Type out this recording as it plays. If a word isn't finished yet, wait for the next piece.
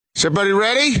Is everybody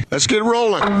ready? Let's get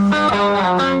rolling.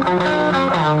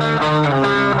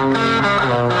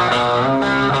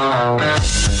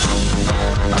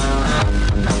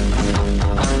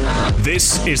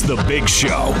 This is The Big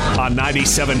Show on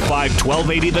 97.5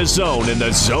 1280 The Zone and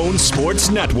The Zone Sports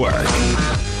Network.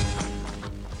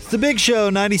 The Big Show,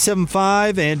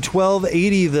 97.5 and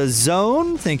 1280 The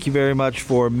Zone. Thank you very much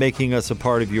for making us a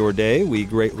part of your day. We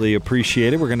greatly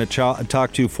appreciate it. We're going to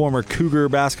talk to former Cougar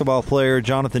basketball player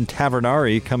Jonathan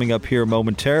Tavernari coming up here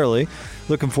momentarily.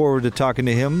 Looking forward to talking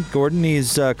to him. Gordon,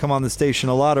 he's come on the station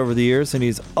a lot over the years, and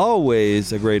he's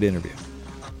always a great interview.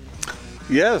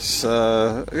 Yes,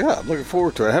 I'm looking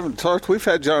forward to it. We've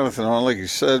had Jonathan on, like you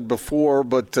said before,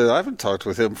 but I haven't talked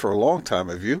with him for a long time.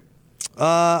 Have you?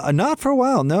 Not for a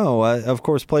while, no. I, of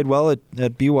course, played well at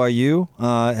BYU.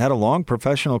 Had a long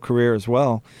professional career as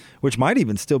well, which might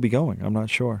even still be going. I'm not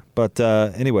sure. But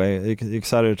anyway,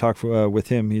 excited to talk with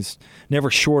him. He's never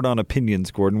short on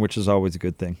opinions, Gordon, which is always a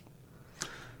good thing.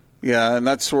 Yeah, and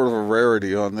that's sort of a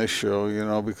rarity on this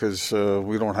show, because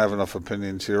we don't have enough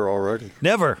opinions here already.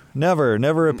 Never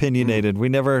opinionated. We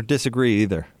never disagree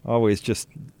either. Always just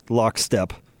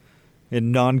lockstep.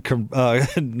 In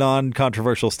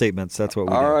non-controversial statements. That's what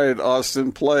we do. All right,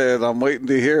 Austin, play it. I'm waiting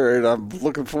to hear it. I'm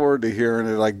looking forward to hearing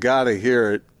it. I got to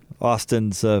hear it.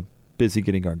 Austin's busy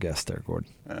getting our guest there, Gordon.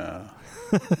 Yeah.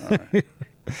 All right.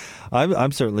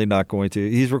 I'm certainly not going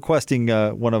to. He's requesting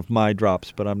one of my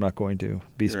drops, but I'm not going to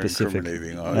be specific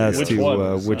as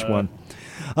to which one.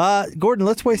 Gordon,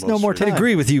 let's waste no more time. I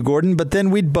agree with you, Gordon, but then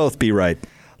we'd both be right.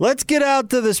 Let's get out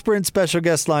to the Sprint special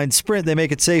guest line. Sprint, they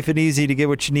make it safe and easy to get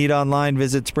what you need online.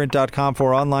 Visit sprint.com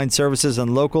for online services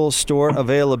and local store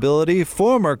availability.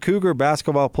 Former Cougar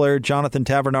basketball player Jonathan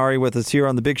Tavernari with us here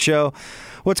on The Big Show.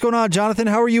 What's going on, Jonathan?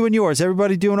 How are you and yours?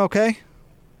 Everybody doing okay?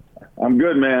 I'm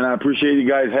good, man. I appreciate you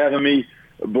guys having me.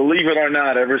 Believe it or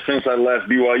not, ever since I left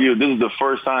BYU, this is the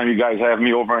first time you guys have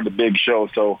me over on The Big Show,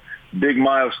 so big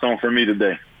milestone for me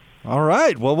today. All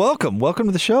right. Well, welcome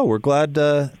to the show. We're glad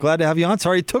to have you on.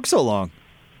 Sorry it took so long.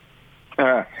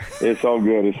 It's all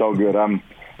good. I'm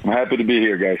happy to be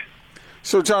here, guys.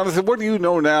 So, Jonathan, what do you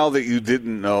know now that you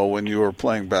didn't know when you were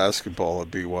playing basketball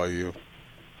at BYU?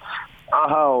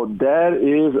 Oh, that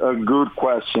is a good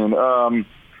question.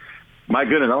 My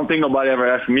goodness, I don't think nobody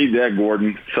ever asked me that,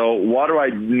 Gordon. So, what do I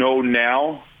know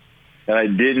now that I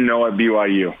didn't know at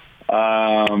BYU?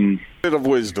 Bit of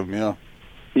wisdom, yeah.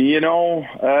 I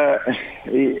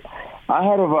had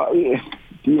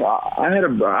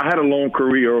a long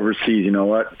career overseas. You know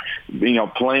what?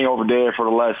 Playing over there for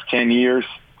the last 10 years.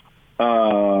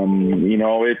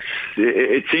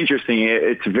 It's interesting.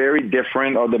 It's very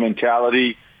different of the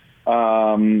mentality.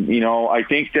 I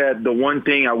think that the one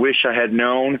thing I wish I had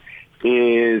known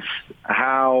is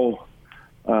how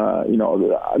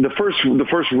the first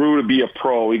rule to be a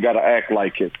pro, you got to act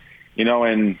like it.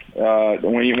 When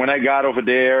I got over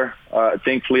there,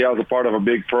 thankfully I was a part of a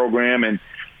big program, and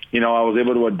I was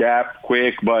able to adapt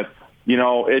quick. But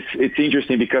it's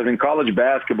interesting because in college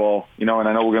basketball, and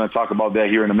I know we're going to talk about that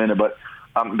here in a minute, but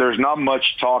there's not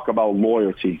much talk about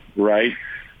loyalty, right?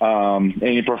 And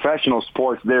in professional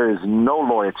sports, there is no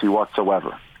loyalty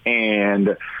whatsoever, and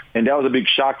that was a big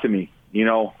shock to me.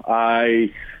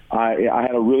 I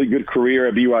had a really good career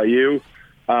at BYU.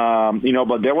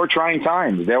 But there were trying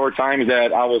times. There were times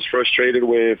that I was frustrated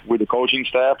with the coaching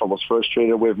staff. I was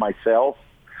frustrated with myself.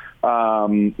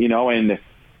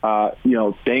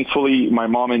 Thankfully my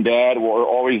mom and dad were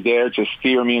always there to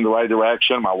steer me in the right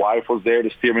direction. My wife was there to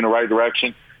steer me in the right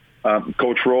direction.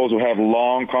 Coach Rose would have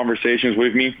long conversations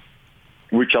with me,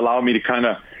 which allowed me to kind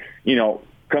of,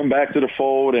 come back to the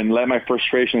fold and let my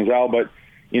frustrations out. But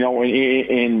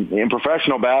in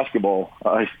professional basketball,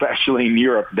 especially in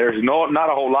Europe, there's not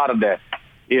a whole lot of that.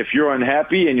 If you're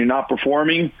unhappy and you're not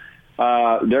performing,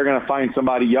 they're going to find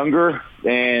somebody younger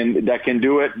and that can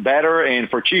do it better and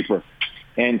for cheaper.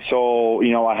 And so,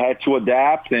 I had to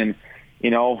adapt. And,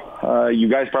 you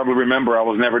guys probably remember I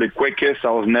was never the quickest.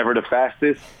 I was never the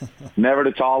fastest, never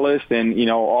the tallest. And,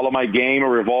 all of my game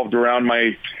revolved around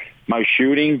my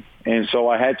shooting. And so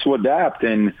I had to adapt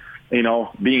and,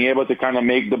 being able to kind of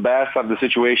make the best of the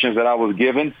situations that I was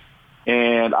given.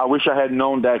 And I wish I had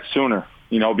known that sooner,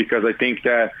 because I think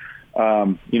that,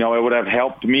 it would have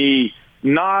helped me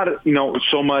not,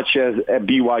 so much as at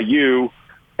BYU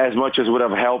as much as would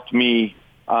have helped me,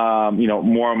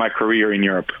 more in my career in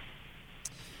Europe.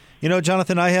 You know,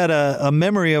 Jonathan, I had a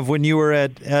memory of when you were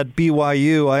at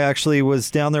BYU. I actually was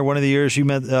down there one of the years you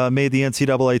made the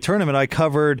NCAA tournament. I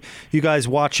covered you guys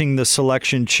watching the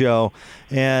selection show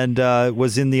and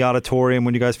was in the auditorium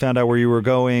when you guys found out where you were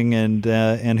going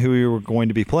and who you were going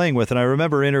to be playing with. And I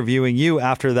remember interviewing you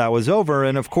after that was over.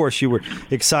 And, of course, you were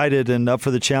excited and up for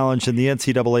the challenge in the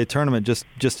NCAA tournament.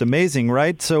 Just amazing,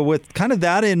 right? So with kind of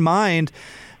that in mind,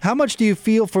 how much do you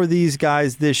feel for these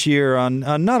guys this year on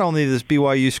not only this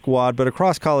BYU squad, but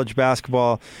across college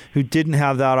basketball who didn't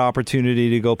have that opportunity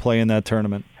to go play in that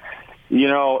tournament? You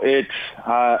know, that's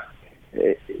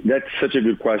such a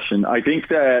good question. I think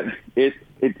that it's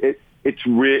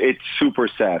super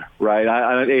sad, right?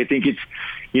 I think it's,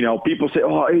 you know, people say,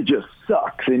 oh, it just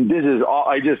sucks. And this is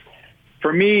all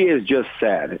for me, it's just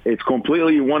sad. It's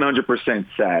completely 100%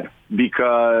 sad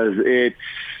because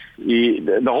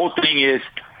the whole thing is,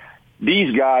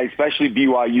 these guys, especially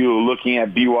BYU, looking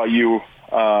at BYU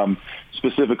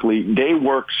specifically, they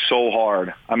worked so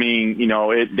hard. I mean, you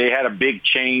know, they had a big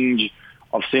change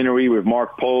of scenery with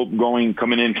Mark Pope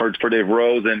coming in for Dave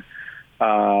Rose, and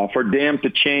for them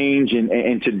to change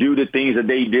and to do the things that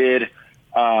they did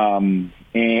and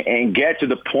get to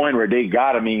the point where they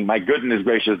got. I mean, my goodness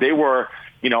gracious, they were,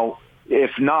 you know,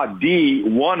 if not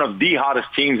one of the hottest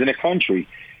teams in the country.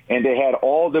 And they had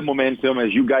all the momentum,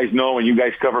 as you guys know, and you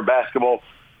guys cover basketball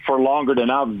for longer than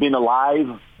I've been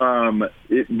alive.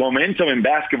 Momentum in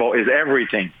basketball is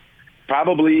everything.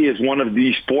 Probably is one of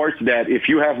these sports that if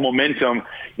you have momentum,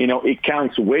 you know, it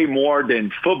counts way more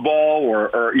than football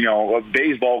or you know,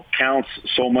 baseball counts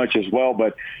so much as well.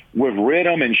 But with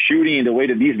rhythm and shooting and the way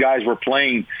that these guys were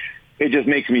playing, it just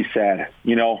makes me sad.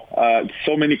 You know,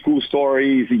 so many cool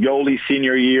stories. Yoli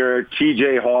senior year,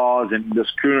 TJ Hawes and the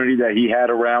scrutiny that he had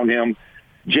around him.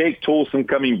 Jake Tolson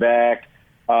coming back,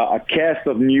 a cast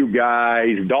of new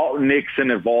guys, Dalton Nixon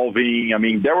evolving. I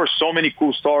mean, there were so many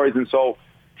cool stories. And so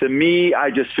to me, I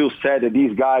just feel sad that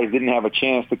these guys didn't have a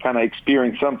chance to kind of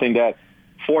experience something that,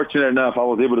 fortunate enough, I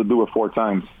was able to do it 4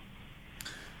 times.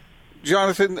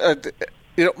 Jonathan,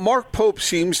 you know, Mark Pope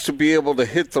seems to be able to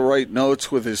hit the right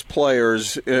notes with his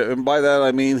players, and by that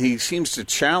I mean he seems to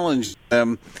challenge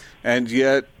them and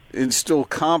yet instill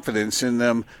confidence in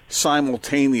them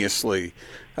simultaneously.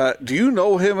 Do you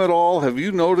know him at all? Have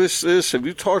you noticed this? Have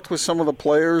you talked with some of the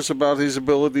players about his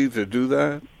ability to do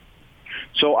that?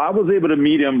 So I was able to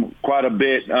meet him quite a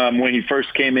bit when he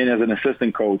first came in as an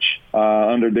assistant coach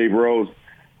under Dave Rose.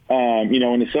 You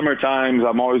know, in the summer times,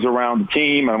 I'm always around the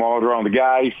team, and I'm always around the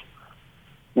guys,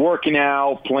 working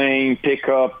out, playing,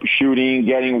 pickup, shooting,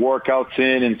 getting workouts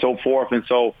in, and so forth. And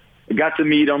so I got to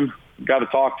meet him, got to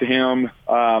talk to him.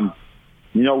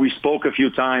 You know, we spoke a few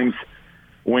times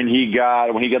when he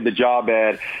got the job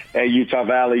at Utah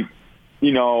Valley,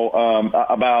 you know,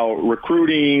 about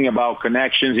recruiting, about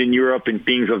connections in Europe and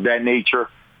things of that nature.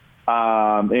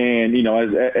 And, you know,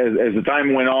 as the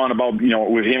time went on about, you know,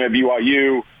 with him at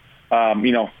BYU,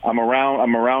 you know, I'm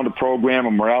around the program,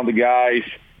 I'm around the guys.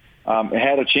 I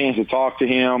had a chance to talk to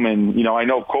him, and, you know, I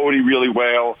know Cody really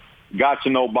well, got to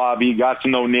know Bobby, got to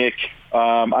know Nick.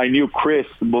 I knew Chris,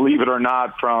 believe it or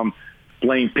not, from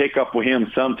playing pickup with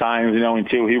him sometimes, you know,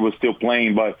 until he was still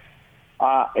playing. But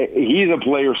he's a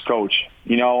player's coach.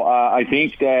 You know, I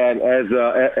think that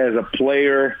as a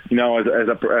player, you know, as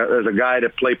a guy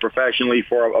that played professionally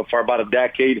for about a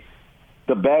decade,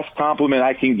 the best compliment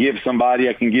I can give somebody,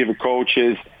 I can give a coach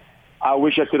is, I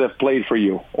wish I could have played for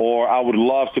you, or I would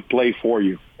love to play for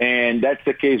you. And that's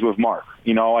the case with Mark.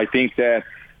 You know, I think that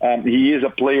he is a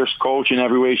player's coach in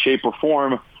every way, shape, or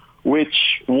form, which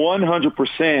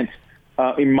 100%,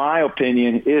 in my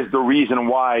opinion, is the reason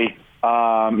why,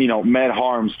 you know, Matt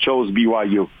Harms chose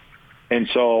BYU. And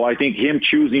so I think him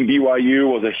choosing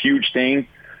BYU was a huge thing.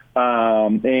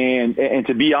 And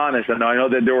to be honest, and I know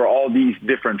that there were all these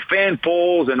different fan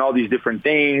polls and all these different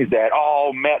things that,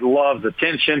 oh, Matt loves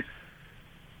attention.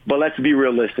 But let's be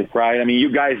realistic, right? I mean,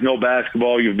 you guys know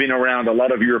basketball. You've been around a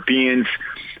lot of Europeans.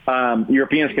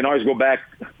 Europeans can always go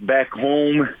back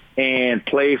home and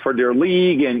play for their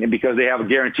league, and because they have a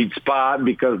guaranteed spot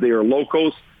because they are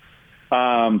locals.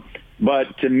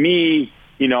 But to me,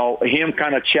 you know, him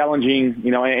kind of challenging, you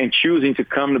know, and choosing to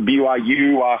come to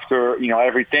BYU after, you know,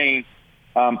 everything,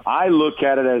 I look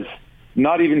at it as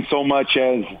not even so much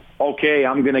as, okay,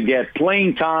 I'm going to get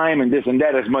playing time and this and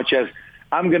that, as much as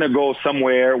I'm going to go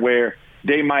somewhere where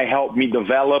they might help me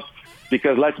develop.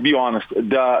 Because let's be honest,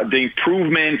 the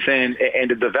improvements and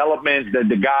the developments that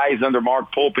the guys under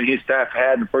Mark Pope and his staff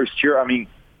had in the first year, I mean,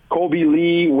 Kobe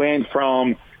Lee went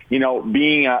from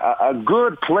being a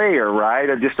good player, right?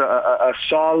 Just a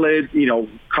solid,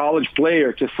 college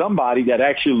player to somebody that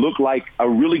actually looked like a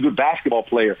really good basketball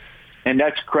player. And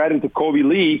that's credit to Kobe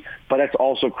Lee, but that's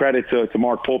also credit to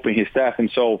Mark Pope and his staff.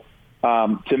 And so,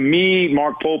 to me,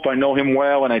 Mark Pope, I know him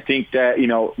well, and I think that,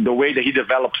 the way that he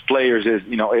develops players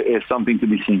is something to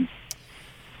be seen.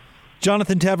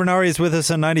 Jonathan Tavernari is with us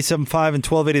on 97.5 and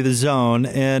 1280 The Zone.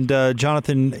 And,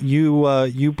 Jonathan,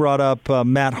 you brought up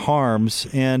Matt Harms.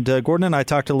 And Gordon and I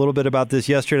talked a little bit about this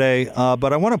yesterday,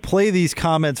 but I want to play these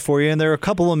comments for you. And there are a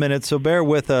couple of minutes, so bear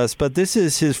with us. But this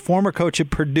is his former coach at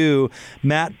Purdue,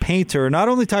 Matt Painter, not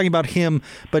only talking about him,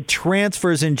 but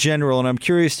transfers in general. And I'm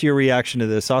curious to your reaction to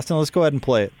this. Austin, let's go ahead and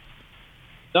play it.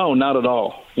 No, not at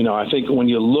all. I think when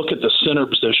you look at the center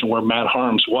position where Matt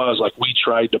Harms was, like we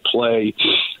tried to play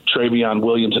Travion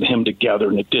Williams and him together,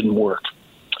 and it didn't work.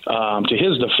 To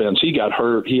his defense, he got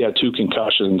hurt. He had 2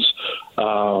 concussions.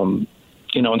 And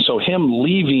so him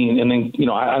leaving, and then,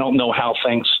 I don't know how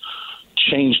things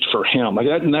changed for him. Like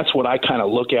that, and that's what I kind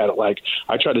of look at it like.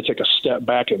 I try to take a step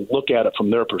back and look at it from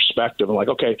their perspective and like,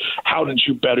 okay, how did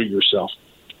you better yourself?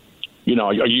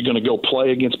 Are you going to go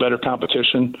play against better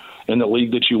competition in the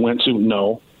league that you went to?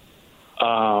 No.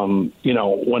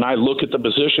 When I look at the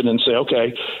position and say,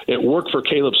 okay, it worked for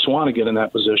Caleb Swanigan in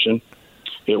that position.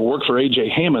 It worked for A.J.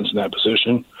 Hammonds in that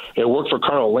position. It worked for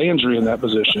Carl Landry in that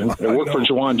position. It worked for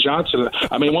Juwan Johnson.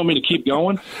 I mean, want me to keep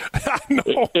going?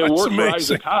 It worked for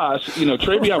Isaac Haas.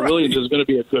 Travion Williams is going to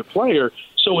be a good player.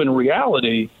 So in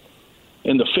reality,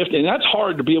 in the 50, and that's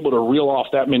hard to be able to reel off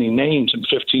that many names in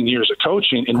 15 years of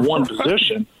coaching in one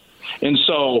position. And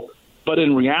so, but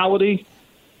in reality,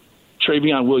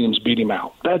 Travion Williams beat him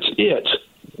out. That's it.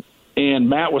 And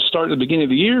Matt was starting at the beginning of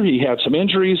the year. He had some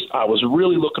injuries. I was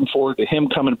really looking forward to him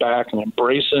coming back and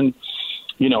embracing,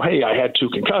 hey, I had 2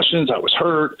 concussions. I was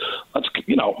hurt.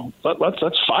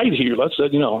 Let's fight here.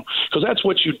 Because that's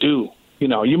what you do.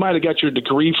 You might have got your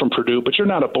degree from Purdue, but you're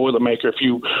not a Boilermaker if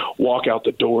you walk out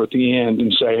the door at the end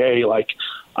and say, hey,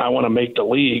 I want to make the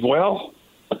league. Well,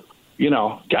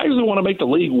 guys who want to make the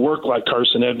league work like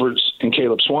Carson Edwards and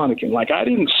Caleb Swanigan. I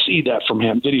didn't see that from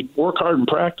him. Did he work hard in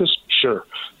practice? Sure.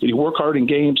 Did he work hard in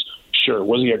games? Sure.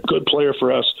 Was he a good player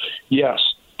for us? Yes.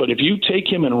 But if you take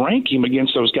him and rank him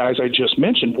against those guys I just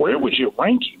mentioned, where would you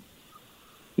rank him?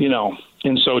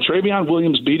 And so Travion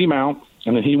Williams beat him out,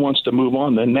 and then he wants to move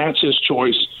on. Then that's his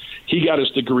choice. He got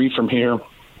his degree from here.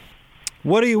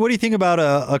 What do you think about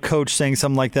a coach saying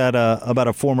something like that about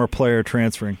a former player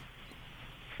transferring?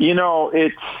 I'll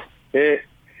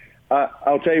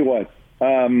tell you what,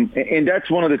 and that's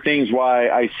one of the things why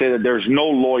I say that there's no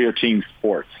loyalty in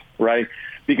sports, right?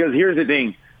 Because here's the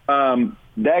thing,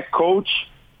 that coach,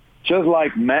 just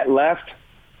like Matt left,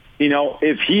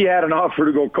 if he had an offer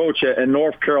to go coach at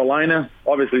North Carolina,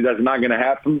 obviously that's not going to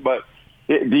happen. But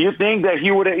do you think that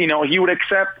he would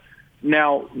accept?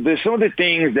 Now, there's some of the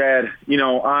things that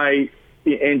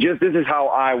this is how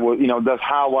I would, that's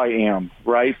how I am,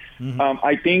 right? Mm-hmm.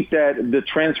 I think that the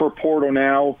transfer portal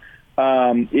now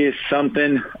is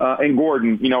something, and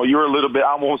Gordon, you're a little bit,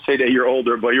 I won't say that you're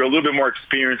older, but you're a little bit more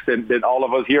experienced than all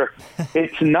of us here.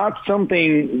 It's not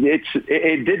something,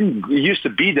 it didn't used to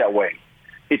be that way.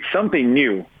 It's something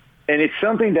new. And it's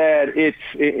something that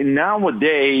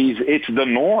nowadays it's the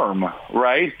norm,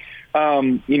 right?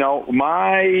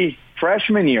 My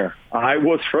freshman year, I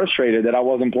was frustrated that I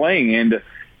wasn't playing, and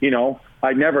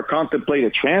I never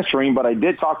contemplated transferring, but I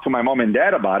did talk to my mom and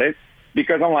dad about it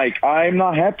because I'm like, I'm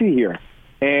not happy here.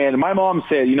 And my mom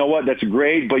said, you know what, that's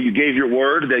great, but you gave your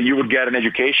word that you would get an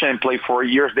education and play 4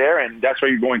 years there, and that's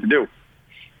what you're going to do.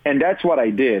 And that's what I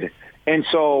did. And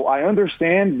so I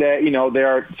understand that, there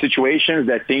are situations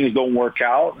that things don't work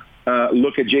out.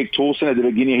 Look at Jake Toulson at the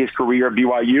beginning of his career at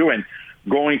BYU and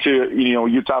going to,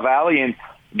 Utah Valley and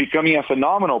becoming a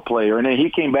phenomenal player. And then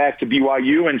he came back to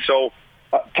BYU. And so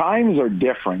times are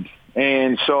different.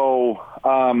 And so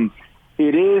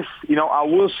it is, I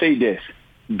will say this.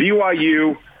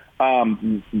 BYU,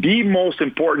 the most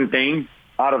important thing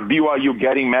out of BYU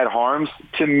getting Matt Harms,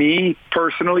 to me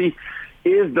personally,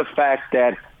 is the fact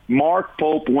that Mark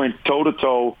Pope went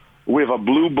toe-to-toe with a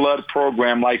blue blood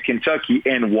program like Kentucky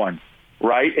and won,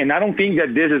 right? And I don't think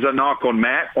that this is a knock on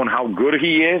Matt on how good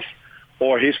he is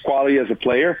or his quality as a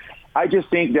player. I just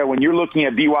think that when you're looking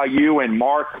at BYU and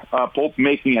Mark Pope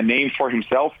making a name for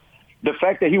himself, the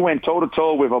fact that he went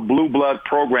toe-to-toe with a blue blood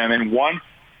program and won,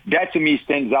 that to me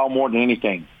stands out more than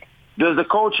anything. Does the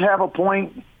coach have a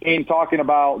point in talking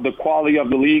about the quality of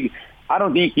the league? I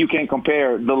don't think you can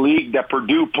compare the league that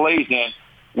Purdue plays in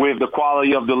with the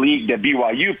quality of the league that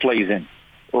BYU plays in,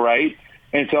 right?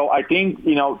 And so I think,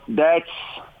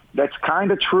 that's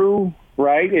kind of true.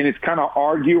 right? And it's kind of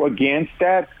argue against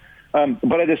that.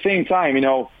 But at the same time,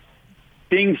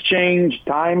 things change,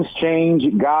 times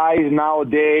change. Guys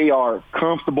nowadays are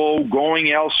comfortable going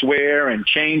elsewhere and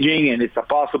changing, and it's a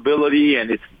possibility,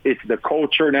 and it's the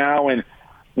culture now, and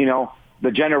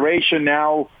the generation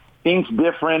now thinks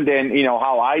different than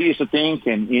how I used to think,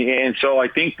 and so I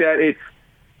think that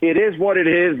it is what it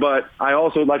is. But I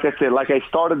also, like I said, like I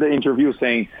started the interview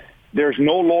saying, there's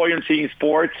no loyalty in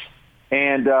sports.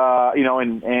 And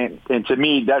and to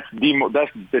me, that's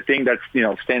the thing that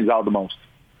stands out the most.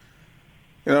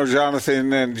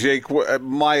 Jonathan and Jake,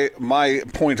 my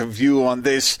point of view on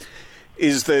this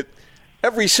is that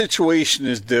every situation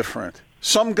is different.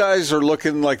 Some guys are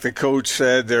looking, like the coach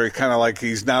said, they're kind of like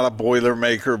he's not a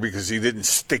Boilermaker because he didn't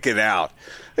stick it out.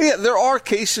 Yeah, there are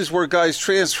cases where guys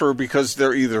transfer because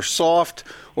they're either soft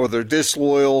or they're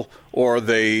disloyal or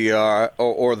they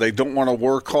don't want to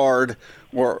work hard,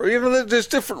 or there's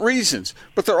different reasons.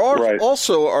 But there are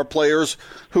also are players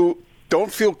who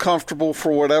don't feel comfortable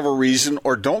for whatever reason,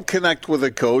 or don't connect with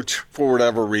a coach for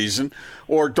whatever reason,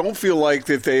 or don't feel like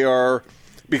that they are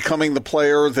becoming the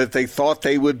player that they thought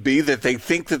they would be, that they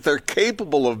think that they're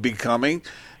capable of becoming.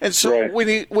 And so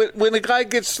when a guy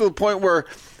gets to the point where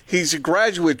he's a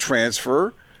graduate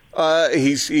transfer,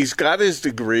 he's got his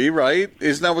degree, right?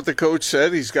 Isn't that what the coach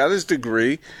said? He's got his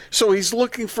degree. So he's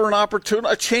looking for an opportunity,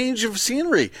 a change of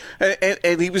scenery.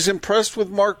 And he was impressed with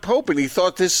Mark Pope, and he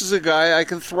thought, this is a guy I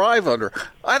can thrive under.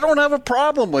 I don't have a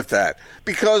problem with that,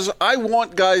 because I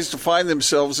want guys to find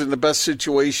themselves in the best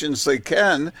situations they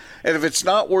can. And if it's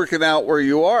not working out where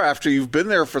you are after you've been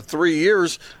there for 3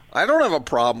 years, I don't have a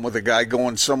problem with a guy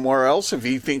going somewhere else if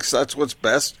he thinks that's what's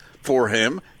best for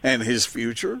him and his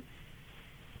future.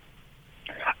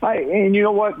 And you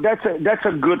know what? That's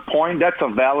a good point. That's a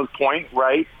valid point,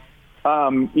 right?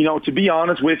 To be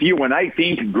honest with you, when I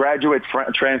think graduate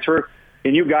transfer,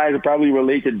 and you guys are probably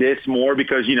relate to this more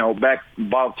because, back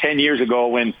about 10 years ago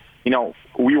when,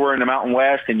 we were in the Mountain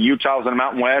West and Utah was in the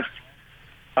Mountain West,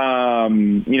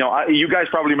 you guys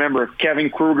probably remember Kevin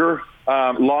Kruger,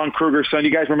 Lon Kruger's son.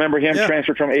 You guys remember him? Yeah.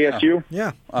 Transferred from ASU?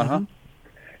 Yeah. Uh-huh.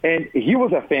 And he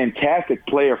was a fantastic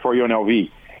player for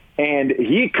UNLV. And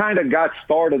he kind of got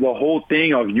started the whole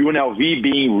thing of UNLV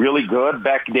being really good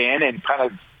back then and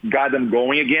kind of got them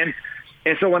going again.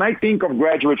 And so when I think of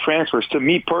graduate transfers, to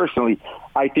me personally,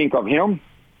 I think of him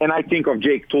and I think of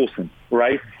Jake Toolson,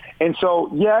 right? And so,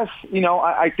 yes,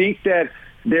 I think that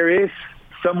there is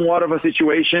somewhat of a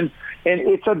situation, and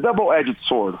it's a double-edged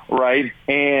sword, right?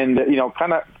 And,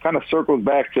 kind of circles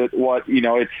back to what,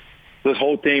 it's this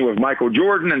whole thing with Michael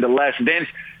Jordan and the Last Dance.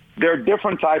 There are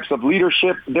different types of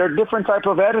leadership. There are different types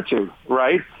of attitude,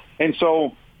 right? And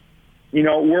so,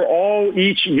 we're all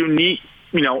each unique,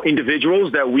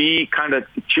 individuals that we kind of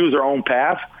choose our own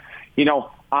path.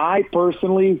 I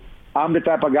personally, I'm the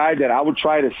type of guy that I would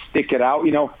try to stick it out.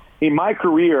 In my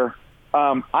career,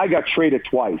 I got traded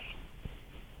twice.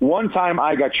 One time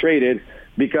I got traded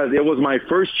because it was my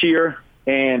first year,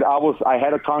 and I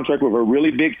had a contract with a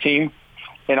really big team,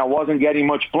 and I wasn't getting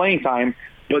much playing time.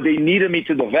 But they needed me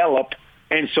to develop,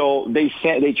 and so they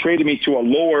traded me to a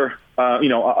lower,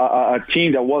 a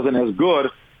team that wasn't as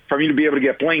good for me to be able to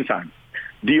get playing time.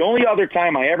 The only other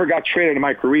time I ever got traded in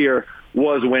my career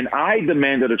was when I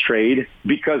demanded a trade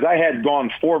because I had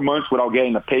gone 4 months without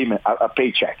getting a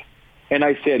paycheck. And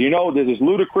I said, this is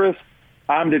ludicrous.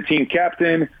 I'm the team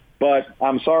captain, but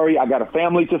I'm sorry, I got a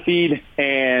family to feed,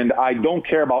 and I don't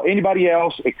care about anybody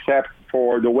else except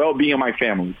for the well-being of my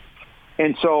family.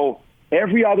 And so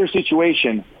every other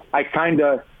situation, I kind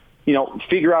of,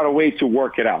 figure out a way to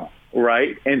work it out,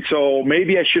 right? And so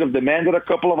maybe I should have demanded a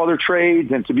couple of other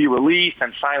trades and to be released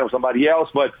and sign with somebody else,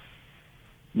 but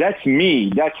that's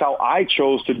me. That's how I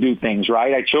chose to do things,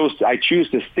 right? I choose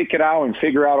to stick it out and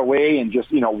figure out a way and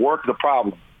just, work the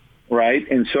problem, right?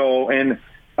 And so,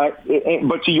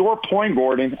 but to your point,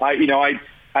 Gordon,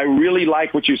 I really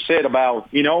like what you said about,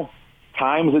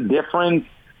 times are different.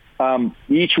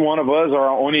 Each one of us are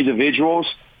our own individuals,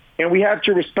 and we have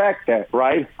to respect that,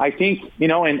 right? I think,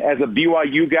 and as a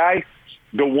BYU guy,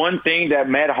 the one thing that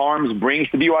Matt Harms brings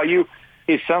to BYU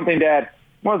is something that,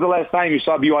 when was the last time you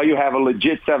saw BYU have a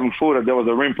legit 7-footer that was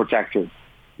a rim protector?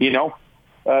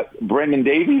 Brendan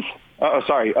Davies,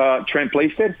 Trent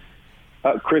Plaisted,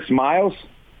 Chris Miles.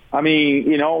 I mean,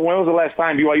 when was the last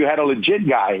time BYU had a legit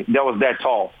guy that was that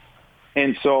tall?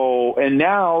 And so, and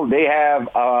now they have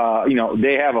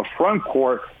a front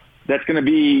court that's going to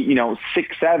be,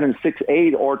 6'7",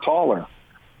 6'8", or taller.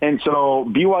 And so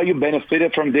BYU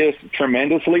benefited from this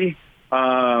tremendously.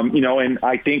 And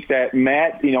I think that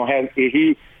Matt,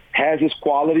 he has his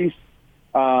qualities.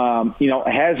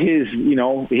 has his,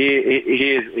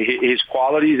 his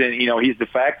qualities and, his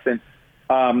defects.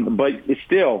 And, but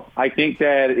still, I think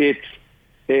that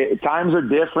times are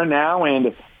different now.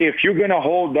 And if you're going to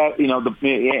hold that,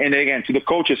 and again, to the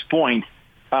coach's point,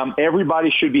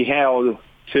 everybody should be held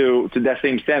to that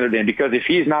same standard then, because if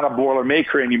he's not a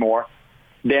Boilermaker anymore,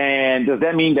 then does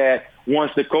that mean that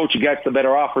once the coach gets a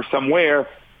better offer somewhere,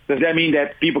 does that mean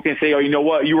that people can say, oh, you know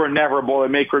what, you were never a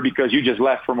Boilermaker because you just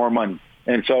left for more money?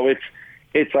 And so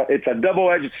it's a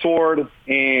double-edged sword,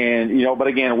 and but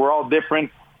again, we're all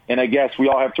different, and I guess we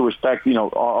all have to respect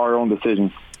our own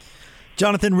decisions.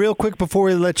 Jonathan, real quick before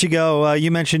we let you go, you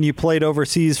mentioned you played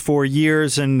overseas for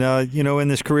years, and in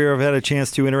this career I've had a chance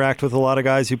to interact with a lot of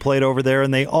guys who played over there,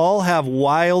 and they all have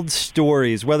wild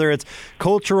stories, whether it's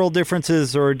cultural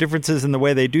differences or differences in the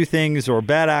way they do things, or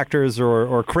bad actors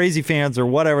or crazy fans or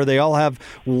whatever. They all have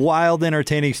wild,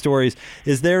 entertaining stories.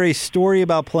 Is there a story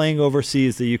about playing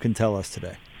overseas that you can tell us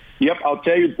today? Yep, I'll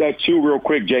tell you that two real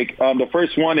quick, Jake. The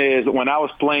first one is when I was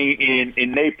playing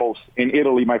in Naples, in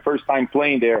Italy, my first time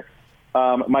playing there.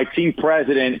 My team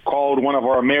president called one of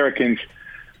our Americans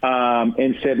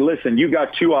and said, listen, you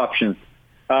got two options.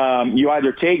 You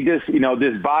either take this, this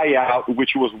buyout,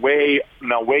 which was way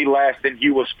less than he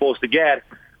was supposed to get.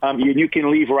 You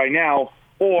can leave right now,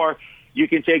 or you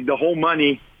can take the whole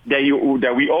money that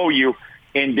we owe you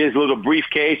in this little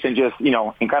briefcase and just,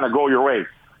 and kind of go your way.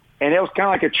 And it was kind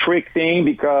of like a trick thing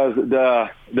because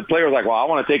the player was like, well, I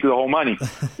want to take the whole money.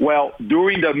 Well,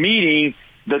 during the meeting,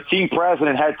 the team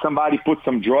president had somebody put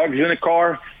some drugs in the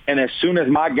car, and as soon as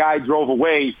my guy drove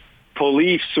away,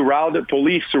 police surrounded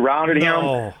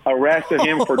him, arrested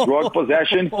him for drug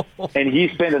possession, and he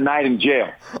spent the night in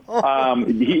jail.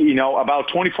 About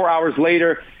 24 hours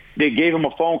later, they gave him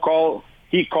a phone call.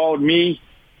 He called me.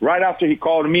 Right after he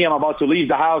called me, I'm about to leave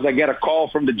the house. I get a call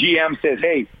from the GM, says,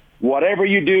 hey, whatever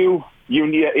you do,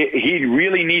 he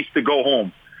really needs to go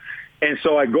home. And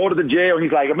so I go to the jail.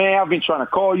 He's like, man, I've been trying to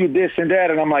call you this and that.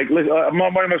 And I'm like, listen,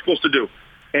 what am I supposed to do?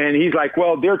 And he's like,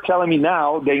 well, they're telling me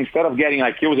now that instead of getting,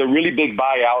 it was a really big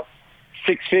buyout,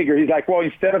 6 figures. He's like, well,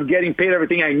 instead of getting paid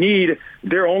everything I need,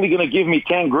 they're only going to give me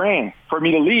 $10,000 for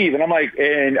me to leave. And I'm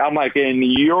like, and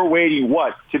you're waiting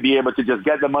what to be able to just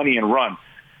get the money and run?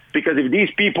 Because if these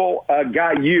people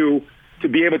got you to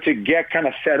be able to get kind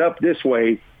of set up this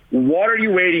way, what are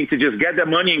you waiting to just get the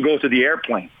money and go to the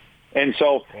airplane? And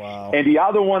so, And the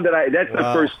other one that's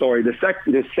the first story.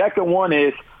 The second one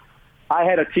is I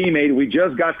had a teammate. We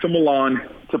just got to Milan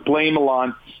to play in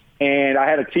Milan, and I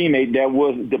had a teammate that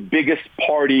was the biggest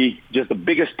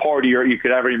partier you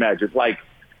could ever imagine, like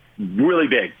really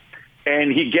big.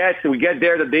 And we get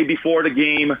there the day before the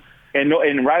game,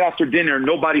 and right after dinner,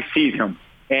 nobody sees him,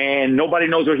 and nobody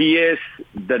knows where he is.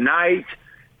 The night,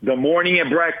 the morning at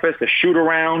breakfast, the shoot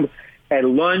around, at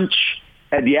lunch,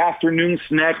 at the afternoon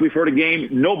snack before the game.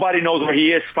 Nobody knows where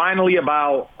he is. Finally,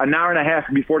 about an hour and a half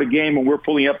before the game, when we're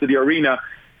pulling up to the arena,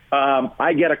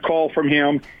 I get a call from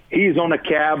him. He's on a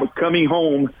cab coming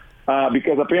home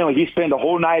because apparently he spent the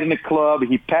whole night in the club.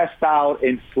 He passed out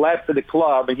and slept at the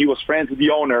club, and he was friends with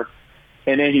the owner.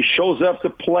 And then he shows up to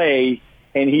play,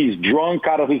 and he's drunk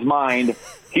out of his mind.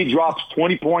 He drops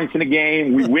 20 points in the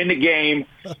game. We win the game.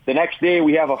 The next day,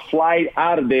 we have a flight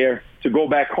out of there to go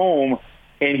back home.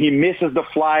 And he misses the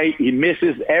flight. He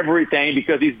misses everything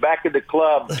because he's back at the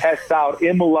club, passed out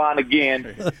in Milan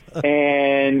again.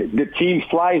 And the team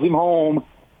flies him home.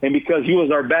 And because he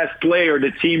was our best player, the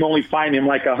team only fined him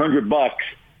like $100.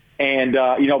 And,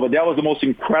 but that was the most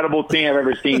incredible thing I've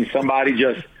ever seen. Somebody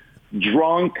just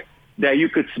drunk that you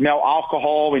could smell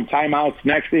alcohol in timeouts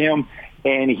next to him.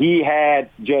 And he had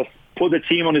just put the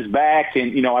team on his back.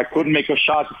 And, I couldn't make a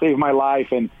shot to save my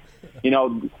life. And,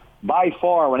 by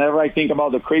far, whenever I think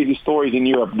about the crazy stories in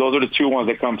Europe, those are the two ones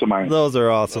that come to mind. Those are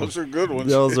awesome. Those are good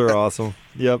ones. Those are awesome.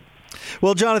 Yep.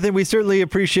 Well, Jonathan, we certainly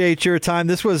appreciate your time.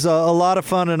 This was a lot of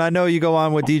fun, and I know you go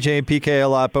on with DJ and PK a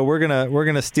lot, but we're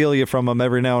gonna steal you from them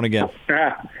every now and again.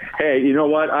 Hey, you know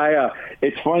what?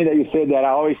 It's funny that you said that. I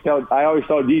always tell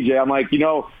DJ, I'm like,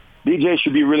 DJ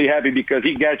should be really happy because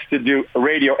he gets to do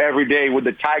radio every day with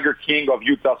the Tiger King of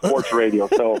Utah sports radio.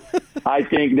 So I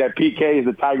think that PK is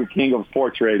the Tiger King of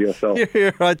sports radio. So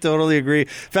I totally agree. In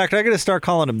fact, I'm going to start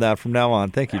calling him that from now on.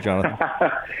 Thank you, Jonathan.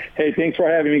 Hey, thanks for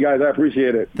having me, guys. I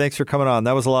appreciate it. Thanks for coming on.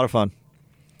 That was a lot of fun.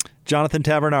 Jonathan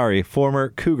Tavernari, former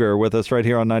Cougar, with us right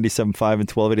here on 97.5 and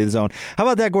 1280 The Zone. How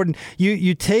about that, Gordon?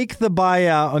 You take the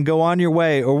buyout and go on your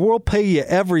way, or we'll pay you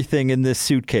everything in this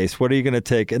suitcase. What are you going to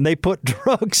take? And they put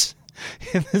drugs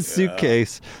in the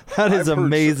suitcase. That is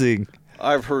amazing.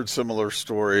 I've heard similar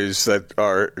stories that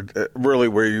are really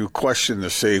where you question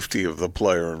the safety of the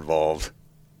player involved.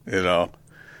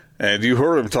 And you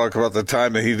heard him talk about the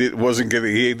time that he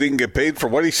didn't get paid for,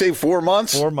 what did he say, 4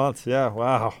 months? 4 months, yeah,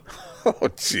 wow. Oh,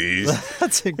 jeez.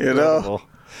 That's incredible.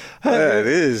 Yeah, it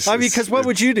is. I mean, because what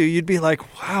would you do? You'd be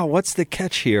like, wow, what's the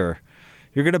catch here?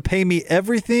 You're going to pay me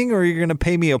everything, or you're going to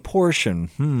pay me a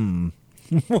portion?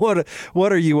 What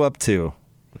are you up to?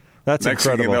 That's Next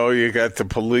incredible. Thing you know, you got the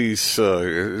police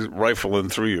rifling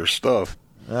through your stuff.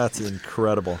 That's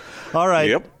incredible. All right.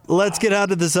 Yep. Let's get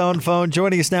out of the zone phone.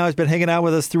 Joining us now, has been hanging out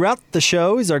with us throughout the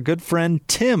show, is our good friend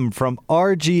Tim from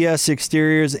RGS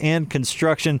Exteriors and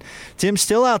Construction. Tim's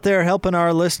still out there helping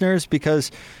our listeners because,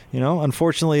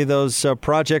 unfortunately, those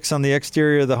projects on the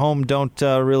exterior of the home don't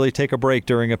really take a break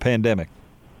during a pandemic.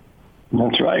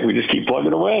 That's right. We just keep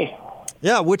plugging away.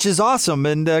 Yeah, which is awesome.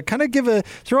 And kind of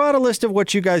throw out a list of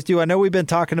what you guys do. I know we've been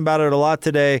talking about it a lot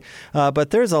today, but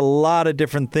there's a lot of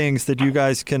different things that you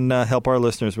guys can help our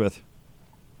listeners with.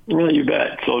 Well, you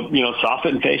bet. So,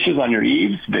 soffit fascias on your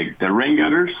eaves, the rain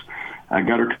gutters,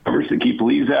 gutter covers to keep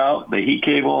leaves out, the heat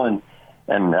cable and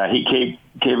heating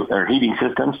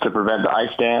systems to prevent the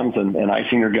ice dams and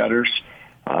icing your gutters,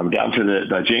 down to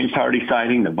the James Hardy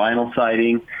siding, the vinyl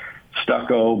siding,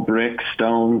 stucco, brick,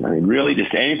 stone. I mean, really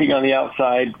just anything on the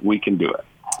outside, we can do it.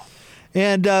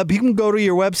 And you can go to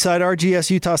your website,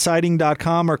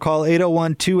 rgsutahsiding.com, or call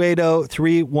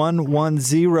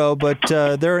 801-280-3110. But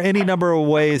there are any number of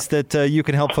ways that you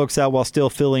can help folks out while still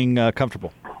feeling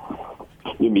comfortable.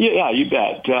 Yeah, you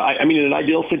bet. I mean, in an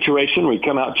ideal situation, we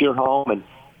come out to your home and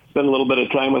spend a little bit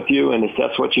of time with you and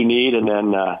assess what you need, and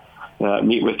then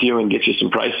meet with you and get you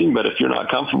some pricing. But if you're not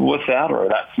comfortable with that, or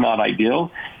that's not ideal,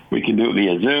 we can do it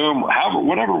via Zoom,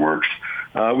 whatever works.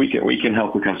 We can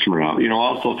help the customer out.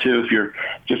 Also, too, if you're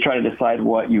just trying to decide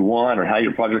what you want or how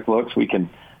your project looks, we can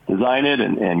design it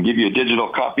and give you a digital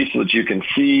copy so that you can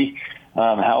see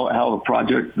how the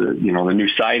project, the new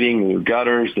siding, the new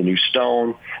gutters, the new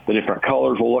stone, the different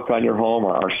colors will look on your home.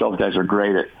 Our sales guys are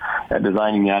great at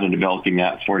designing that and developing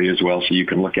that for you as well, so you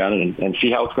can look at it and see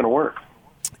how it's going to work.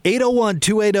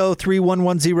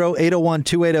 801-280-3110,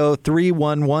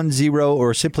 801-280-3110,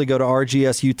 or simply go to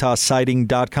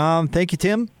rgsutahsiding.com. Thank you,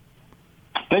 Tim.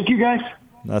 Thank you, guys.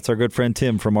 That's our good friend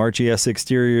Tim from RGS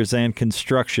Exteriors and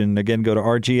Construction. Again, go to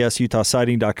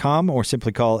rgsutahsiding.com or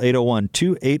simply call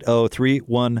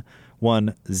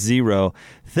 801-280-3110.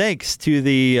 Thanks to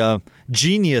the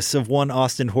genius of one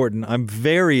Austin Horton. I'm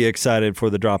very excited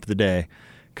for the drop of the day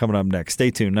coming up next.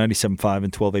 Stay tuned, 97.5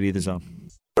 and 1280 The Zone.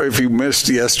 If you missed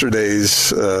yesterday's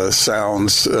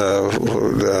sounds of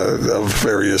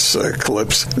various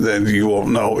clips, then you won't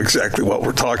know exactly what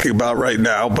we're talking about right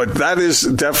now. But that is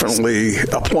definitely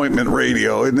appointment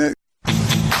radio, isn't it?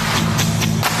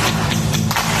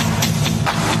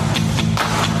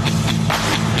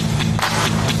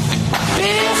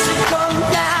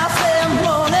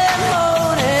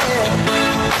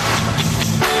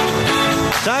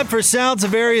 Time for sounds of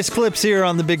various clips here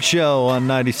on The Big Show on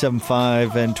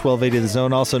 97.5 and 1280 The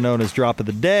Zone, also known as Drop of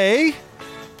the Day.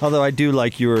 Although I do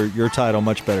like your title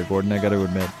much better, Gordon, I got to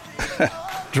admit.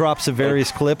 Drops of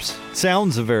various clips,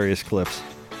 sounds of various clips.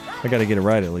 I got to get it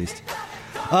right at least.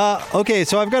 Okay,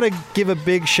 so I've got to give a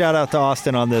big shout out to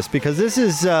Austin on this, because this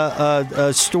is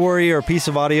a story or a piece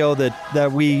of audio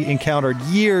that we encountered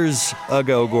years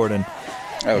ago, Gordon.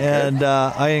 Okay. And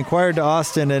I inquired to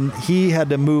Austin, and he had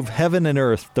to move heaven and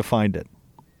earth to find it.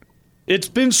 It's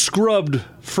been scrubbed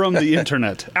from the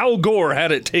internet. Al Gore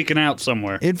had it taken out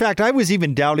somewhere. In fact, I was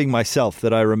even doubting myself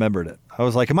that I remembered it. I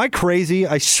was like, am I crazy?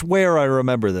 I swear I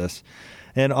remember this.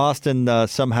 And Austin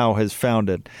somehow has found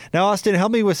it. Now, Austin,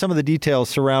 help me with some of the details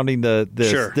surrounding this.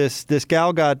 Sure. This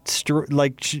gal got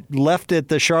left at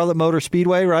the Charlotte Motor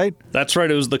Speedway, right? That's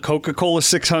right. It was the Coca-Cola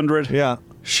 600. Yeah.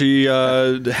 She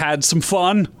had some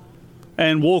fun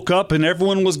and woke up and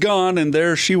everyone was gone, and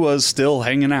there she was still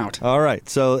hanging out. All right.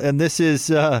 So, and this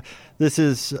is a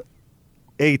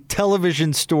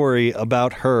television story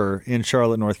about her in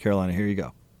Charlotte, North Carolina. Here you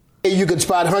go. You could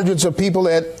spot hundreds of people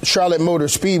at Charlotte Motor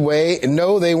Speedway.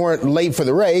 No, they weren't late for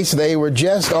the race. They were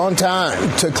just on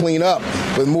time to clean up.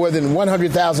 With more than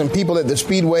 100,000 people at the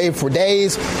Speedway for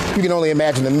days, you can only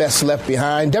imagine the mess left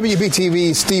behind.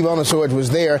 WBTV's Steve Onosorge was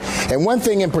there, and one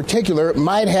thing in particular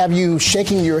might have you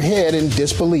shaking your head in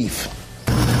disbelief.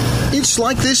 It's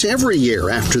like this every year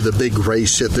after the big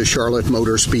race at the Charlotte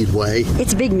Motor Speedway.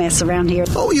 It's a big mess around here.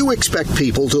 Oh, you expect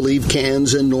people to leave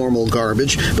cans and normal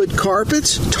garbage, but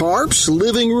carpets, tarps,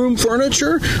 living room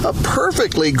furniture, a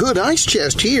perfectly good ice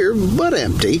chest here, but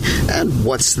empty. And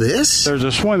what's this? There's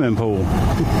a swimming pool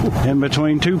in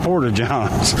between two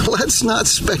porta-johns. Let's not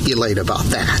speculate about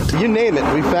that. You name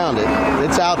it, we found it.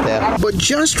 It's out there. But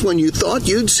just when you thought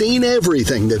you'd seen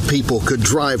everything that people could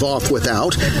drive off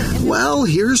without, well,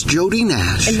 here's Jody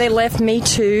Nash. And they left me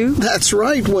too? That's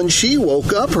right. When she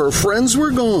woke up, her friends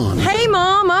were gone. Hey,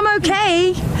 Mom, I'm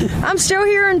okay. I'm still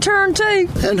here in turn 2.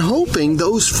 And hoping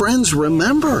those friends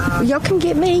remember. Y'all can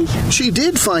get me. She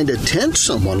did find a tent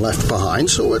someone left behind,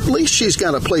 so at least she's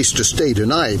got a place to stay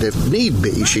tonight if need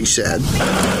be, she said.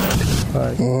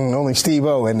 Only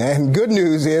Steve-O. And good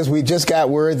news is we just got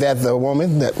word that the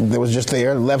woman that was just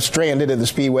there, left stranded at the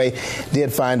Speedway,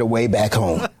 did find a way back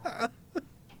home.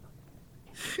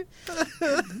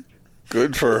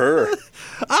 Good for her.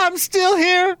 I'm still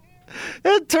here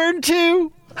at turn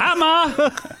 2. Hi, Ma.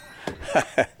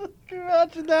 Can you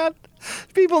imagine that?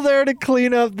 People there to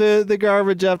clean up the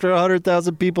garbage after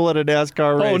 100,000 people at a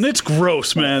NASCAR race. Oh, and it's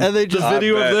gross, man. And they just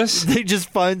video of this. They just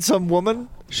find some woman.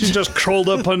 She's just curled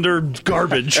up under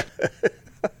garbage.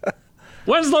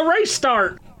 When's the race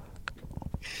start?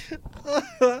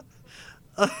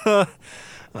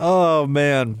 Oh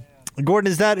man,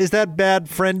 Gordon, is that bad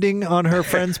friending on her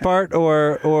friend's part,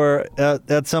 or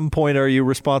at some point are you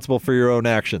responsible for your own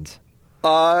actions?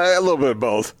 A little bit of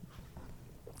both.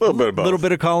 A little bit of both. A little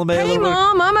bit of column A. Hey,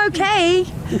 Mom, I'm okay.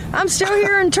 I'm still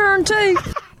here in turn 2.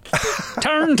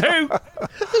 Turn 2.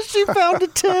 She found a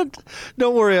tent.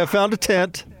 Don't worry, I found a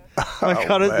tent. I've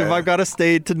got to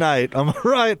stay tonight. I'm all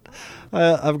right.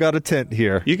 I've got a tent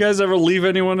here. You guys ever leave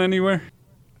anyone anywhere?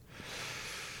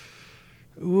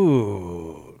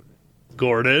 Ooh.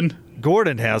 Gordon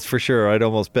has for sure, I'd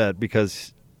almost bet,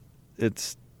 because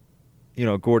it's,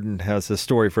 Gordon has a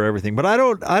story for everything. But I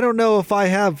don't know if I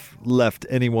have left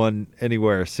anyone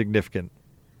anywhere significant.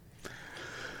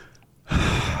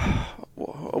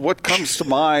 What comes to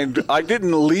mind, I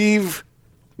didn't leave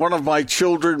one of my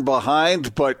children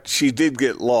behind, but she did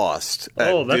get lost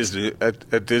at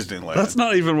Disneyland. That's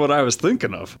not even what I was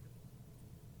thinking of.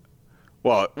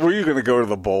 Well, were you going to go to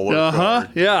the bowler?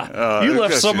 Yeah. You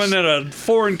left someone in a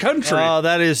foreign country. Oh,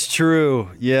 that is true.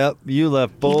 Yep, you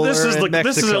left bowler in Mexico.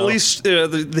 This is at least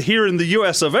here in the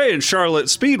U.S. of A. in Charlotte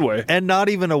Speedway. And not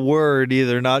even a word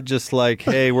either. Not just like,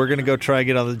 hey, we're going to go try and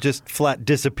get on just flat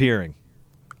disappearing.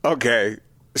 Okay.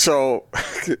 So,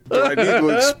 do I need to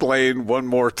explain one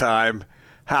more time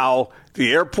how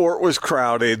the airport was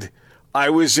crowded? I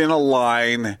was in a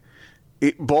line.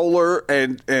 Bowler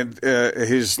and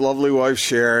his lovely wife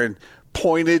Sharon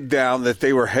pointed down that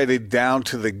they were headed down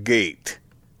to the gate.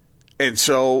 And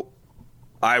so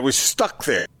I was stuck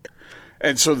there.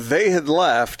 And so they had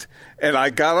left, and I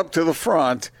got up to the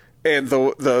front, and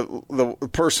the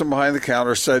person behind the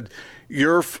counter said,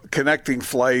 your connecting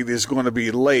flight is going to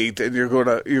be late, and you're going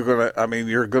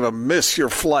to miss your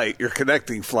flight, your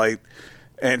connecting flight.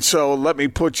 And so let me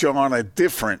put you on a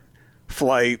different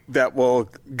flight that will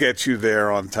get you there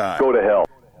on time. Go to hell.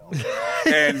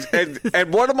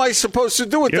 And what am I supposed to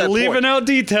do at that point? You're leaving out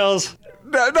details.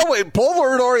 No, wait.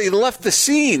 Bowler had already left the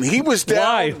scene. He was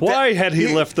down. Why had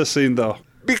he left the scene, though?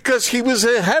 Because he was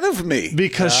ahead of me.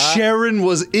 Because Sharon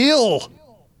was ill.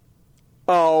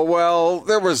 Oh, well,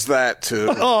 there was that, too.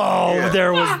 Oh, yeah.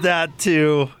 There was that,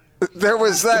 too. There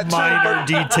was that minor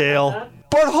detail.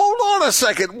 But hold on a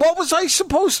second. What was I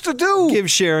supposed to do? Give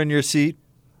Sharon your seat.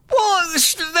 Well,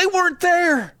 they weren't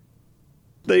there.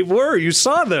 They were. You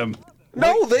saw them.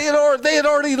 No, they had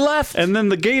already left. And then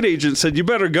the gate agent said, you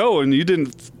better go. And you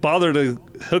didn't bother to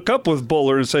hook up with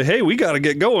Bowler and say, hey, we got to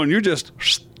get going. You're just,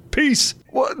 peace.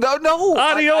 Well, no.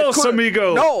 Adios,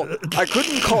 amigo. No, I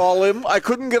couldn't call him. I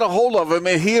couldn't get a hold of him,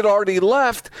 and he had already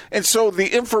left. And so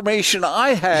the information I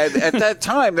had at that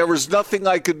time, there was nothing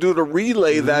I could do to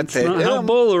relay that to him. That's not how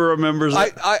Bowler remembers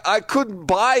it. I couldn't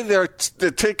buy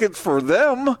the ticket for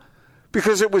them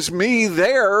because it was me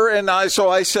there, and so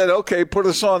I said, okay, put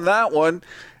us on that one,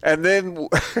 and then.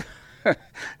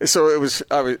 So it was.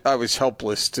 I was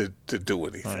helpless to do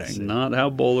anything. That's not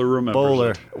how Bowler remembers.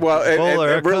 Bowler. It. Well,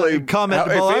 and really comment.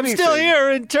 I'm still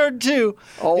here in turn 2.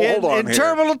 Oh, hold on. In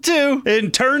terminal 2. In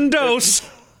turn dos.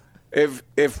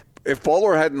 If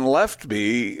Bowler hadn't left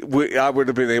me, I would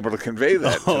have been able to convey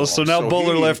that. Oh, so now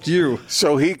Bowler left you.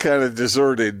 So he kind of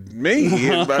deserted me.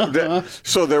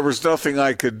 So there was nothing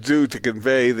I could do to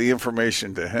convey the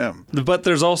information to him. But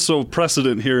there's also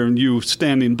precedent here in you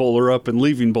standing Bowler up and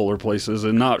leaving Bowler places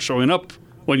and not showing up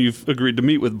when you've agreed to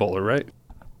meet with Bowler, right?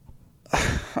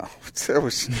 There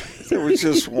was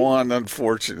just one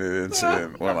unfortunate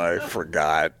incident when I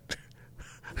forgot.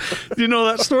 Do you know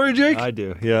that story, Jake? I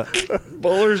do, yeah.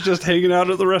 Bowler's just hanging out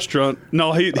at the restaurant.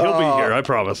 No, he'll be here, I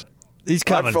promise. He's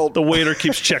coming. The waiter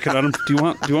keeps checking on him. Do you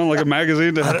want like a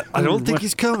magazine? I don't think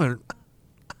he's coming.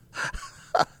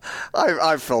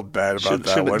 I felt bad about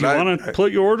that one. Do you want to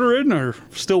put your order in or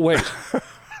still wait?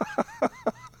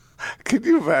 Can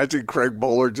you imagine Craig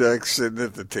Bowlerjack sitting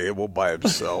at the table by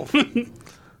himself?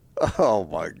 Oh,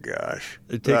 my gosh.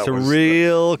 It takes a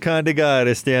real kind of guy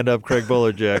to stand up Craig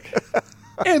Bowlerjack.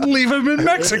 And leave him in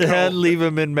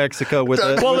Mexico. With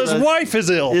his wife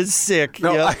is ill. Is sick.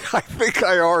 No, yep. I think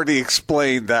I already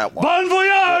explained that one. Bon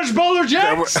voyage,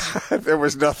 Bowlerjack! There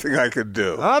was nothing I could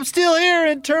do. I'm still here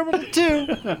in Terminal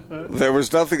 2. There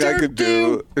was nothing I could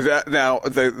do. Now,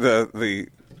 the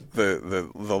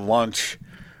lunch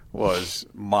was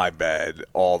my bad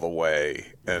all the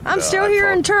way. And I'm still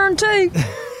here in turn 2.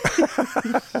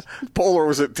 Bowler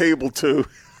was at table 2.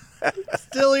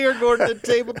 Still here, Gordon, at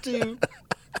table 2.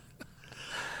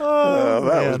 Oh,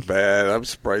 that was bad. I'm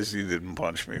surprised he didn't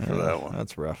punch me for that one.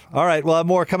 That's rough. All right, we'll have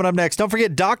more coming up next. Don't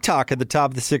forget Doc Talk at the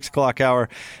top of the 6 o'clock hour.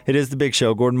 It is the big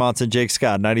show. Gordon Monson, Jake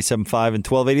Scott, 97.5 and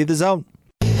 1280 The Zone.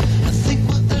 I think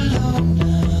we're alone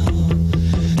now.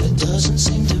 There doesn't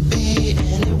seem to be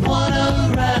anyone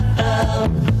around. I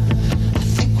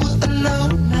think we're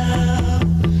alone now.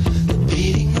 The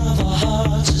beating of our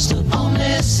hearts is the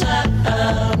only sound.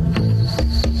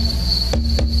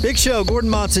 Big show,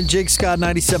 Gordon Monson, Jake Scott,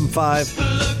 97.5,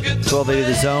 1280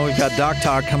 The Zone. We've got Doc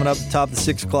Talk coming up at the top of the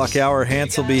 6 o'clock hour.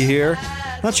 Hans will be here.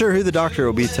 Not sure who the doctor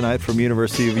will be tonight from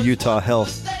University of Utah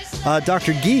Health.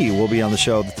 Dr. Gee will be on the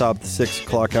show at the top of the 6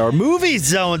 o'clock hour. Movie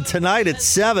Zone tonight at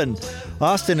 7.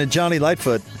 Austin and Johnny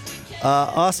Lightfoot.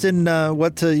 Austin,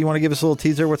 what you want to give us a little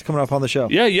teaser? What's coming up on the show?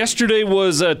 Yeah, yesterday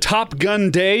was Top Gun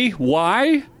Day.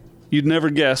 Why? You'd never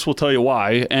guess. We'll tell you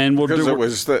why. And because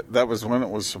that was when it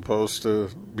was supposed to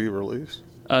be released?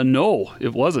 No,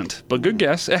 it wasn't. But good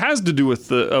guess. It has to do with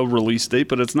the release date,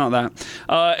 but it's not that.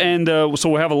 So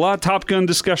we'll have a lot of Top Gun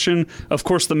discussion. Of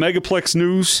course, the Megaplex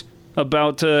news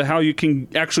about how you can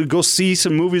actually go see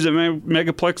some movies at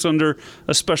Megaplex under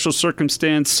a special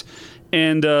circumstance.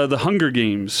 And the Hunger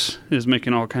Games is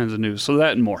making all kinds of news. So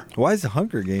that and more. Why is the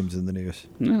Hunger Games in the news?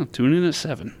 No, tune in at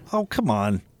 7. Oh, come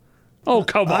on. Oh,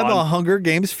 come on. I'm a Hunger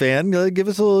Games fan. Give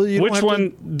us a little... Which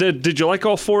one? Did you like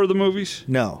all 4 of the movies?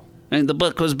 No. And the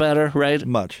book was better, right?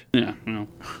 Much. Yeah. No.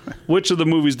 Which of the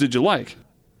movies did you like?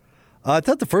 I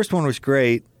thought the first one was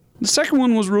great. The second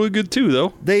one was really good, too,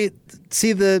 though. They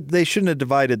shouldn't have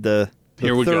divided the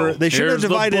Here we go. They shouldn't have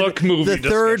divided the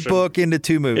third book into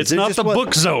 2 movies. It's not the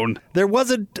book zone. There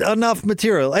wasn't enough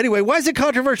material. Anyway, why is it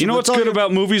controversial? You know what's good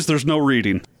about movies? There's no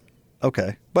reading.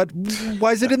 Okay. But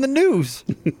why is it in the news?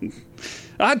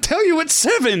 I tell you, it's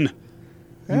 7.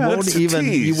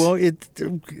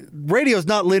 Radio's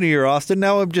not linear, Austin.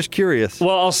 Now I'm just curious.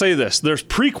 Well, I'll say this. There's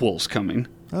prequels coming.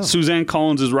 Oh. Suzanne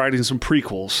Collins is writing some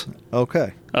prequels.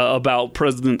 Okay. About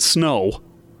President Snow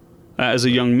as a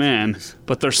young man.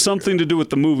 But there's something to do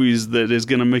with the movies that is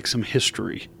going to make some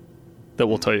history that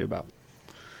we'll tell you about.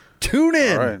 Tune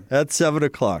in at 7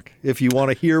 o'clock if you want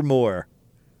to hear more.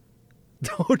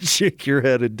 Don't shake your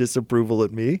head in disapproval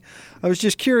at me. I was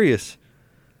just curious.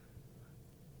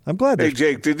 I'm glad. Hey,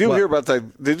 Jake, did you hear about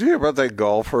that? Did you hear about that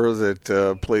golfer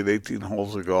that played 18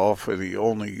 holes of golf and he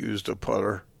only used a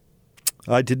putter?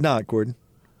 I did not, Gordon.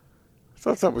 I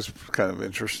thought that was kind of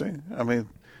interesting. I mean,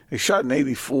 he shot an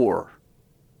 84.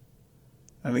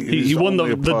 And he won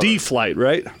the D flight,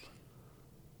 right?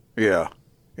 Yeah,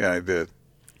 I did.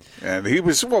 And he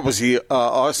was, what was he,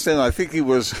 Austin? I think he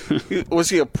was, was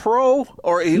he a pro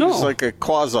or he was like a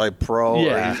quasi-pro?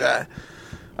 Yeah.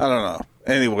 I don't know.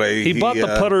 Anyway. He bought the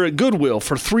putter at Goodwill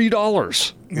for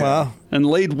 $3. Wow. And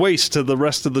laid waste to the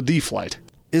rest of the D flight.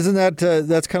 Isn't that,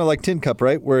 that's kind of like Tin Cup,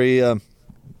 right? Where he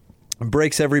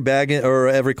breaks every bag or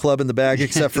every club in the bag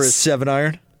except for his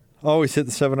 7-iron? Always hit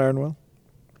the 7-iron well?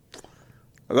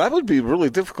 That would be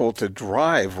really difficult to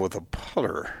drive with a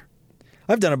putter.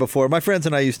 I've done it before. My friends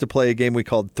and I used to play a game we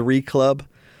called 3 Club,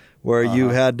 where you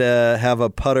had to have a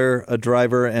putter, a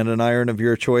driver, and an iron of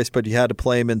your choice, but you had to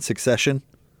play them in succession.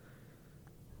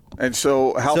 And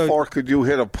so how far could you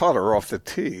hit a putter off the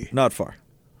tee? Not far.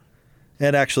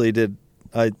 And actually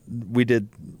we did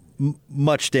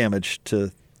much damage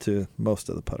to most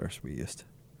of the putters we used.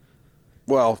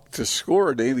 Well, to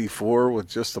score an 84 with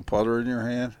just a putter in your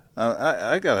hand,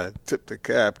 I got to tip the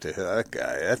cap to that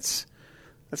guy. That's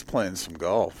playing some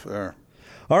golf there.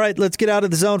 All right, let's get out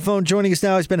of the zone phone. Joining us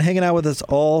now, he's been hanging out with us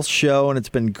all show, and it's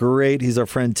been great. He's our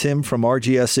friend Tim from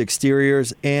RGS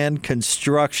Exteriors and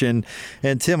Construction.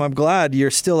 And Tim, I'm glad you're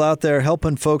still out there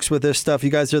helping folks with this stuff.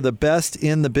 You guys are the best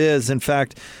in the biz. In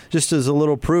fact, just as a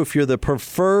little proof, you're the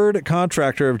preferred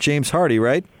contractor of James Hardie,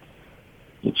 right?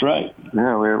 That's right.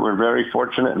 Yeah, we're very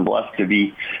fortunate and blessed to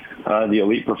be the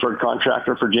elite preferred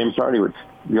contractor for James Hardie, which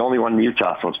is the only one in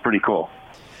Utah, so it's pretty cool.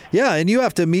 Yeah, and you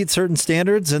have to meet certain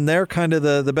standards, and they're kind of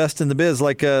the best in the biz.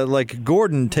 Like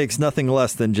Gordon takes nothing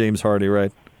less than James Hardie,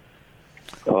 right?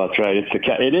 Oh, that's right.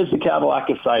 It is the Cadillac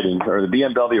of siding, or the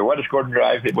BMW, or what does Gordon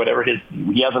drive? Whatever he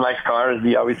has a nice car, as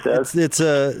he always says. It's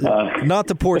not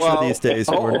the Porsche these days.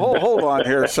 Hold on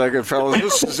here a second,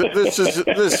 fellas.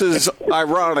 This is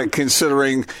ironic,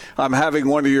 considering I'm having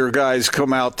one of your guys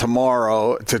come out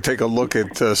tomorrow to take a look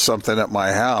at something at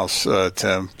my house,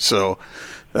 Tim. So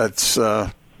that's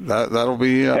that'll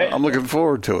be. I'm looking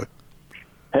forward to it.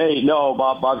 Hey, no,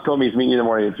 Bob told me he's meeting you in the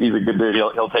morning. He's a good dude.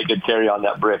 He'll take good carry on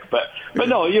that brick. But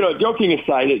no, joking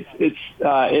aside,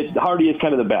 Hardie is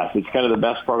kind of the best. It's kind of the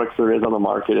best products there is on the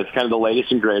market. It's kind of the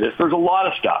latest and greatest. There's a lot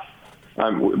of stuff.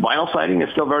 Vinyl siding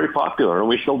is still very popular, and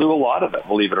we still do a lot of it,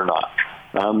 believe it or not.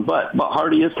 But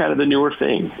Hardie is kind of the newer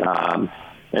thing,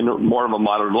 and more of a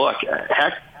modern look.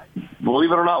 Heck,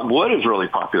 believe it or not, wood is really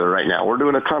popular right now. We're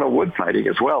doing a ton of wood siding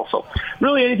as well. So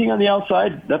really anything on the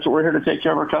outside, that's what we're here to take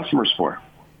care of our customers for.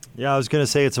 Yeah, I was going to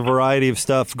say it's a variety of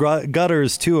stuff.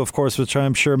 Gutters, too, of course, which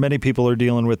I'm sure many people are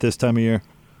dealing with this time of year.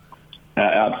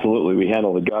 Absolutely. We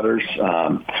handle the gutters.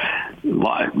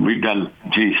 We've done,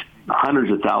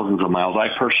 hundreds of thousands of miles.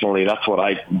 I personally, that's what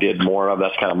I did more of.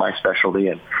 That's kind of my specialty.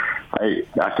 And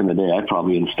back in the day, I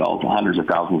probably installed hundreds of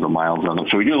thousands of miles on them.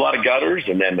 So we do a lot of gutters,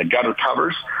 and then the gutter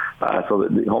covers, so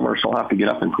that the homeowners don't have to get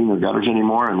up and clean their gutters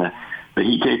anymore. And the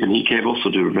heat tape and heat cables,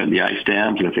 so to prevent the ice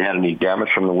dams. And if they had any damage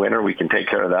from the winter, we can take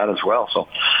care of that as well. So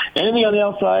anything on the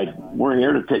outside, we're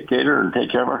here to take care of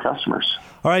our customers.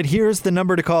 All right, here's the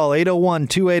number to call,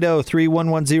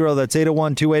 801-280-3110. That's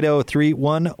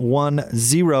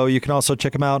 801-280-3110. You can also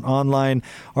check them out online,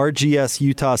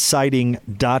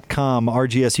 rgsutahsiding.com,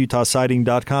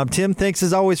 rgsutahsiding.com. Tim, thanks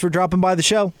as always for dropping by the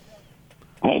show.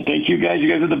 Well, thank you guys. You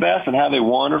guys are the best, and have a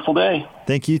wonderful day.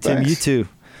 Thank you, Tim. Thanks. You too.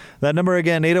 That number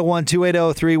again,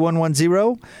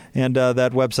 801-280-3110, and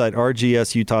that website,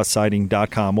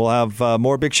 rgsutahsiding.com. We'll have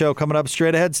more Big Show coming up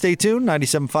straight ahead. Stay tuned,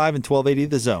 97.5 and 1280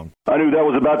 The Zone. I knew that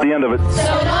was about the end of it.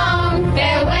 So long,